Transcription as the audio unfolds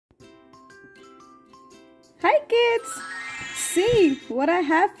Hi kids! See what I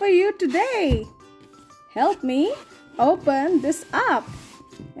have for you today. Help me open this up.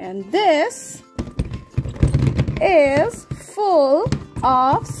 And this is full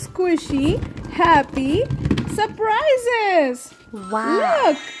of squishy, happy surprises. Wow!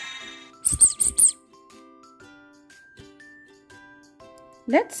 Look!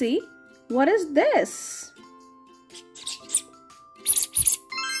 Let's see, what is this?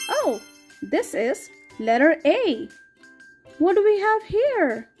 Oh, this is letter A. What do we have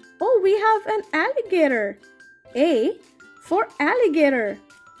here? Oh, we have an alligator. A for alligator.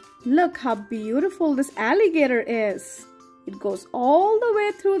 Look how beautiful this alligator is. It goes all the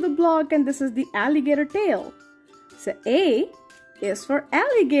way through the block and this is the alligator tail. So A is for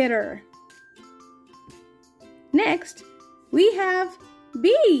alligator. Next, we have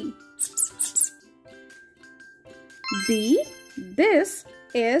B. B, this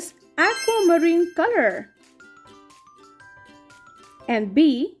is aquamarine color. And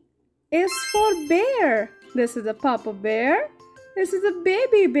B is for bear. This is a papa bear. This is a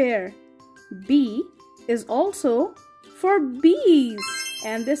baby bear. B is also for bees.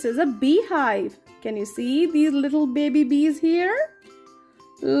 And this is a beehive. Can you see these little baby bees here?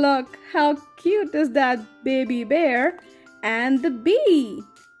 Look how cute is that baby bear and the bee.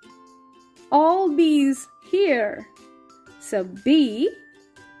 All bees here. So B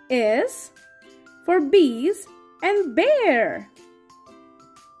is for bees and bear.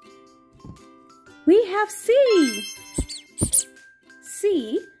 We have C.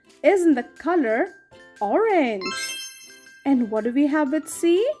 C is in the color orange. And what do we have with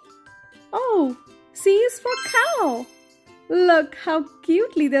C? Oh, C is for cow. Look how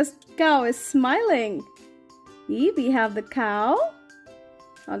cutely this cow is smiling. We have the cow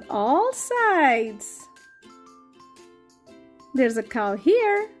on all sides. There's a cow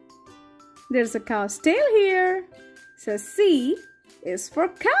here. There's a cow's tail here. So C is for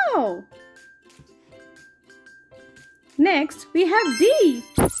cow. Next, we have D.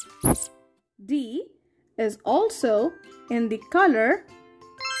 D is also in the color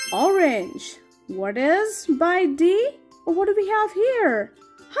orange. What is by D? What do we have here?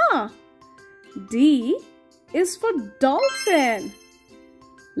 D is for dolphin.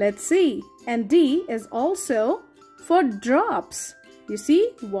 Let's see. And D is also for drops. You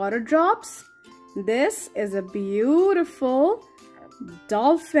see, water drops. This is a beautiful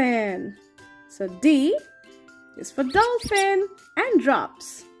dolphin. So D is for dolphin and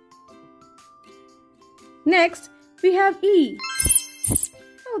drops. Next, we have E.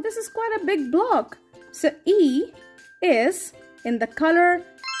 Oh, this is quite a big block. So E is in the color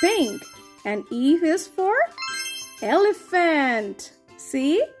pink. And E is for elephant.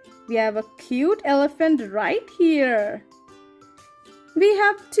 See, we have a cute elephant right here. We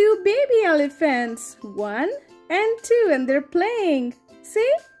have two baby elephants, 1 and 2, and they're playing.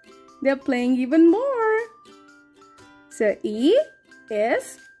 See, they're playing even more. So E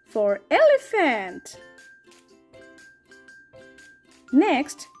is for elephant.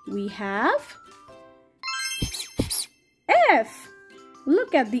 Next, we have F.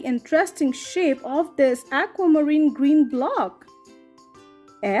 Look at the interesting shape of this aquamarine green block.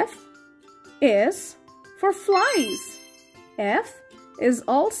 F is for flies. F is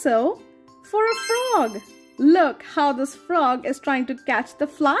also for a frog. Look how this frog is trying to catch the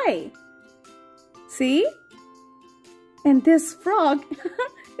fly. See? And this frog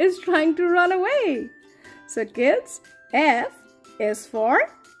is trying to run away. So kids, F is for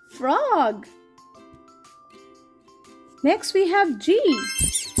frog. Next we have G.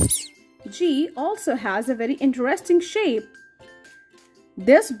 G also has a very interesting shape.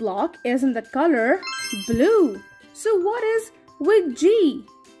 This block is in the color blue. So what is with G?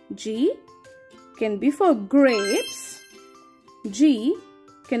 G can be for grapes. G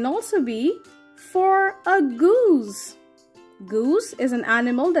can also be for a goose. Goose is an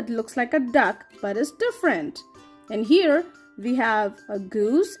animal that looks like a duck but is different. And here we have a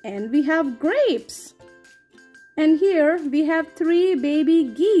goose and we have grapes. And here we have 3 baby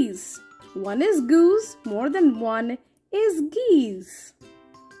geese. One is goose, more than one is geese.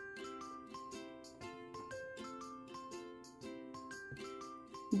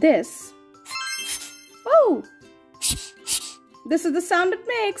 This is the sound it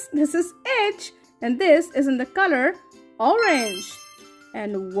makes. This is H and this is in the color orange.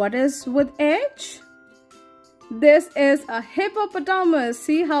 And what is with H? This is a hippopotamus.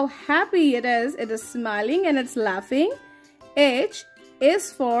 See how happy it is. It is smiling and it's laughing. H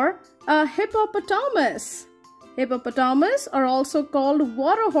is for a hippopotamus. Hippopotamus are also called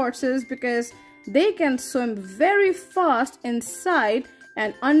water horses because they can swim very fast inside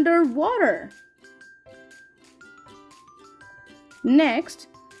and underwater. Next,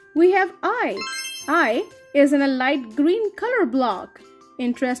 we have I. I is in a light green color block.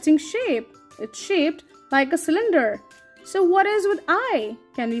 Interesting shape. It's shaped like a cylinder. So what is with I?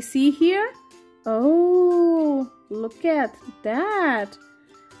 Can we see here? Oh, look at that.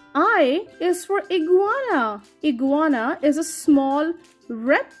 I is for iguana. Iguana is a small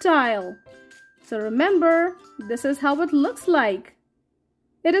reptile. So remember, this is how it looks like.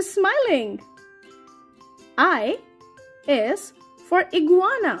 It is smiling. I is for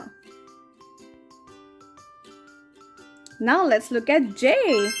iguana. Now let's look at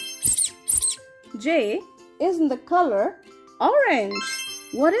J. J is in the color orange.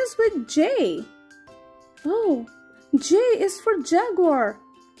 What is with J? Oh, J is for jaguar.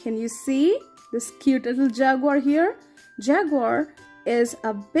 Can you see this cute little jaguar here? Jaguar is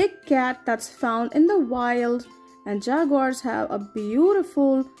a big cat that's found in the wild, and jaguars have a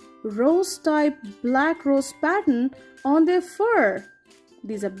beautiful rose type black rose pattern on their fur.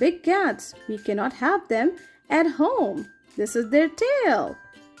 These are big cats. We cannot have them at home. This is their tail.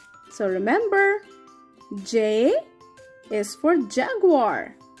 So remember, J is for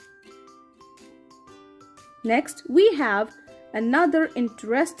jaguar. Next, we have another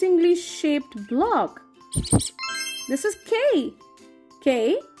interestingly shaped block. This is K.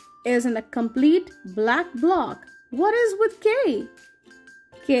 K is in a complete black block. What is with K?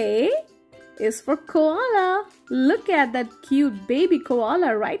 K is for koala. Look at that cute baby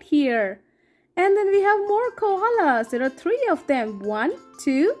koala right here. And then we have more koalas. There are 3 of them. 1,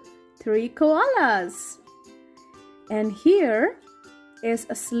 2, 3 koalas. And here is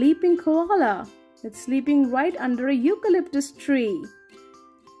a sleeping koala. It's sleeping right under a eucalyptus tree.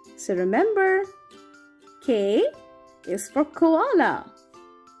 So remember, K is for koala.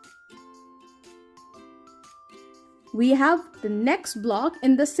 We have the next block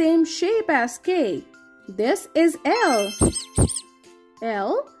in the same shape as K. This is L.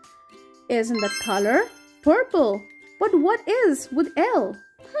 L is in the color purple. But what is with L?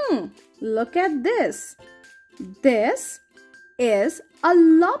 Look at this. This is a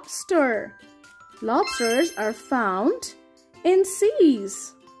lobster. Lobsters are found in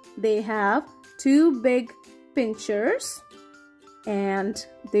seas. They have 2 big pinchers and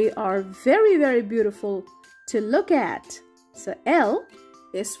they are very, very beautiful to look at. So L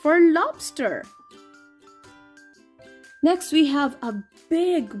is for lobster. Next we have a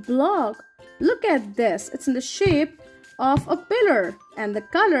big block. Look at this. It's in the shape of a pillar and the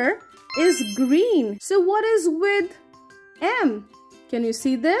color is green. So what is with M? Can you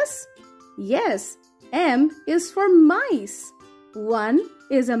see this? Yes, M is for mice. 1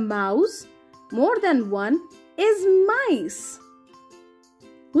 is a mouse. More than 1 is mice.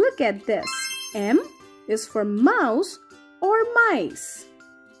 Look at this. M is for mouse or mice.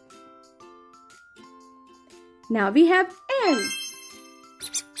 Now we have N.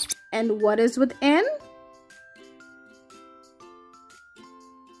 And what is with N?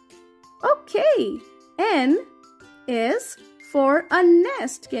 Okay, N is for a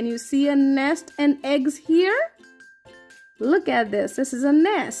nest. Can you see a nest and eggs here? Look at this. This is a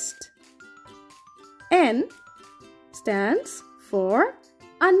nest. N stands for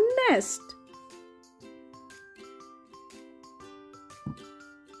a nest.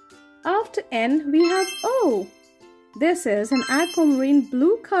 After N, we have O. This is an aquamarine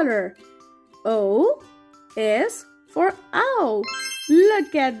blue color. O is for owl.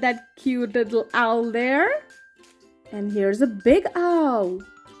 Look at that cute little owl there. And here's a big owl.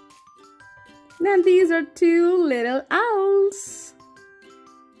 And these are 2 little owls.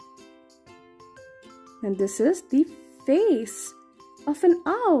 And this is the face of an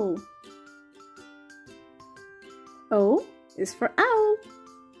owl. O is for owl.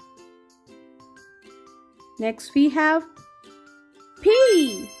 Next we have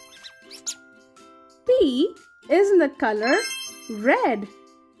P. P is in the color red.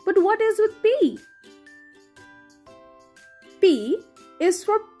 But what is with P? P is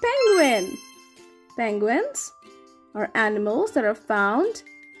for penguin. Penguins are animals that are found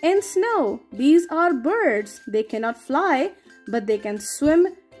in snow. These are birds. They cannot fly, but they can swim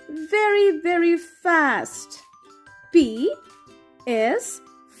very, very fast. P is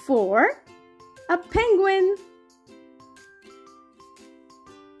for a penguin.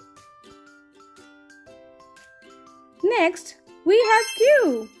 Next, we have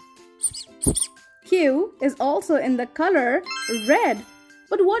Q. Q is also in the color red.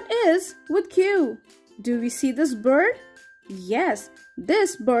 But what is with Q? Do we see this bird? Yes,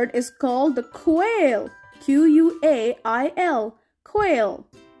 this bird is called the quail. Q-U-A-I-L, quail.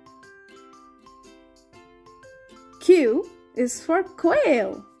 Q is for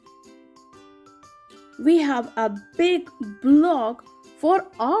quail. we have a big block for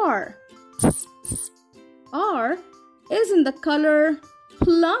R. R is in the color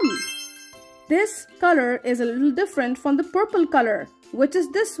plum. This color is a little different from the purple color, which is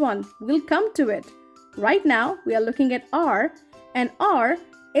this one. We'll come to it. Right now, we are looking at R, and R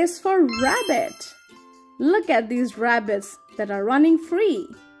is for rabbit. Look at these rabbits that are running free.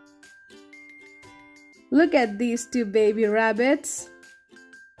 Look at these two baby rabbits.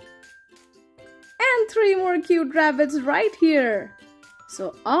 And 3 more cute rabbits right here.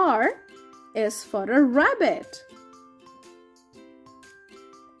 So R is for a rabbit.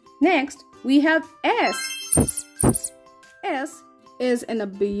 Next, we have S. S is in a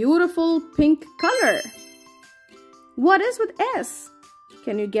beautiful pink color. What is with S?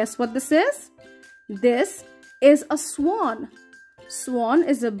 Can you guess what this is? This is a swan. Swan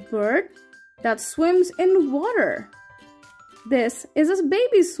is a bird that swims in water. This is a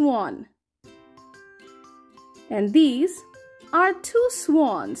baby swan. And these are 2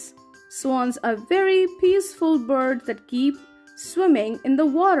 swans. Swans are very peaceful birds that keep swimming in the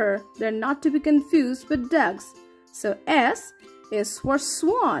water. They're not to be confused with ducks. So S is for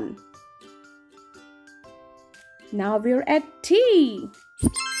swan. Now we're at T.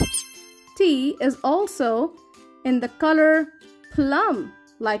 T is also in the color plum,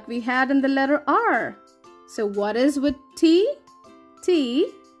 like we had in the letter R. So what is with T?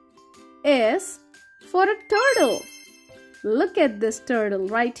 T is for a turtle. Look at this turtle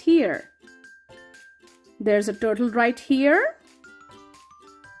right here. There's a turtle right here.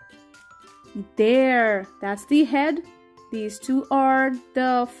 There, that's the head. These 2 are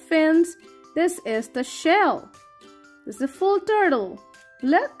the fins. This is the shell. This is a full turtle.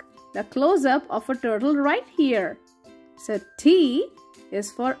 Look, the close-up of a turtle right here. So T is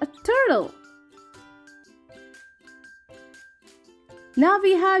for a turtle. Now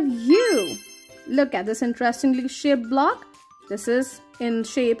we have U. Look at this interestingly shaped block. This is in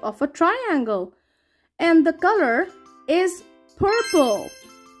shape of a triangle. And the color is purple.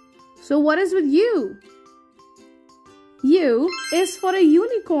 So what is with U? U is for a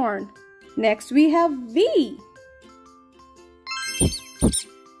unicorn. Next we have V.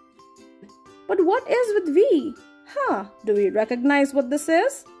 But what is with V? Do we recognize what this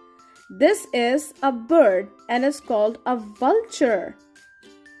is? This is a bird and it's called a vulture.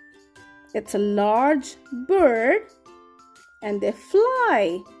 It's a large bird and they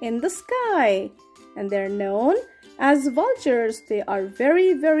fly in the sky and they're known as vultures. They are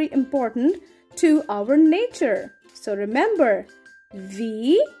very, very important to our nature. So remember,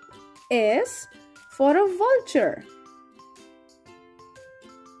 V is for a vulture.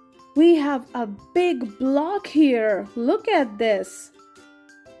 We have a big block here. Look at this.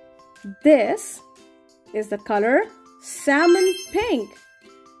 This is the color salmon pink.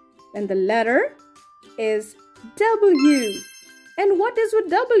 And the letter is W. And what is with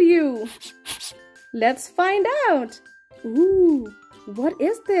W? Let's find out. Ooh, what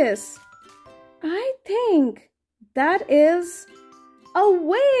is this? I think that is a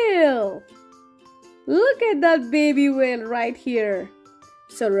whale. Look at that baby whale right here.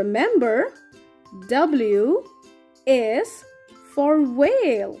 So remember, W is for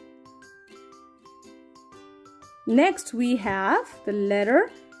whale. Next we have the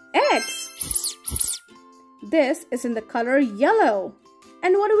letter X. This is in the color yellow.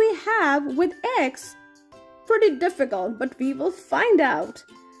 And what do we have with X? Pretty difficult, but we will find out.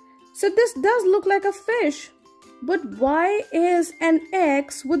 So this does look like a fish. But why is an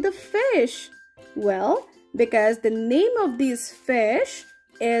X with the fish? Well, because the name of these fish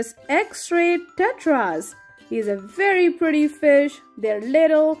is X-ray tetras. These are very pretty fish. They're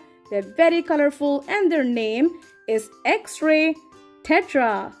little, they're very colorful, and their name is X-ray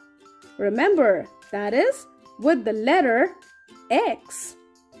tetra. Remember, that is with the letter X.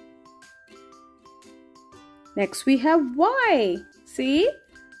 Next we have Y. See?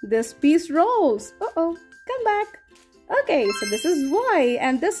 This piece rolls. Uh-oh, come back. Okay, so this is Y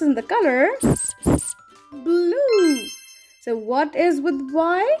and this is in the color blue. So what is with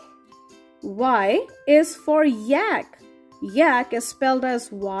Y? Y is for yak. Yak is spelled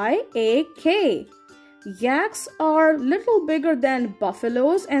as Y-A-K. Yaks are little bigger than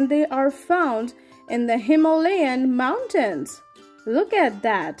buffaloes and they are found in the Himalayan mountains. Look at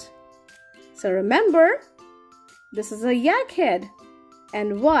that. So remember, this is a yak head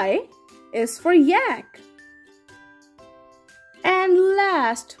and Y is for yak. And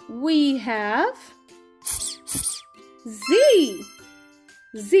last we have Z.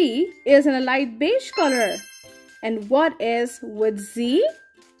 Z is in a light beige color. And what is with Z?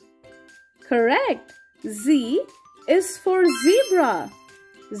 Correct. Z is for zebra.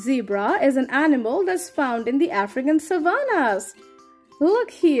 Zebra is an animal that's found in the African savannas.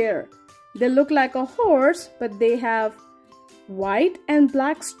 Look here. They look like a horse, but they have white and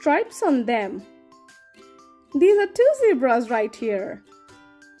black stripes on them. These are two zebras right here.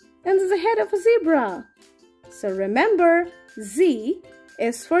 And there's the head of a zebra. So remember, Z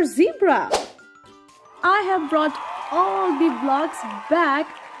is for zebra. I have brought all the blocks back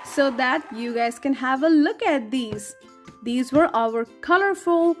so that you guys can have a look at these. These were our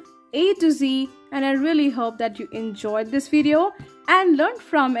colorful A to Z, and I really hope that you enjoyed this video and learned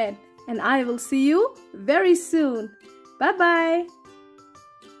from it. And I will see you very soon. Bye-bye.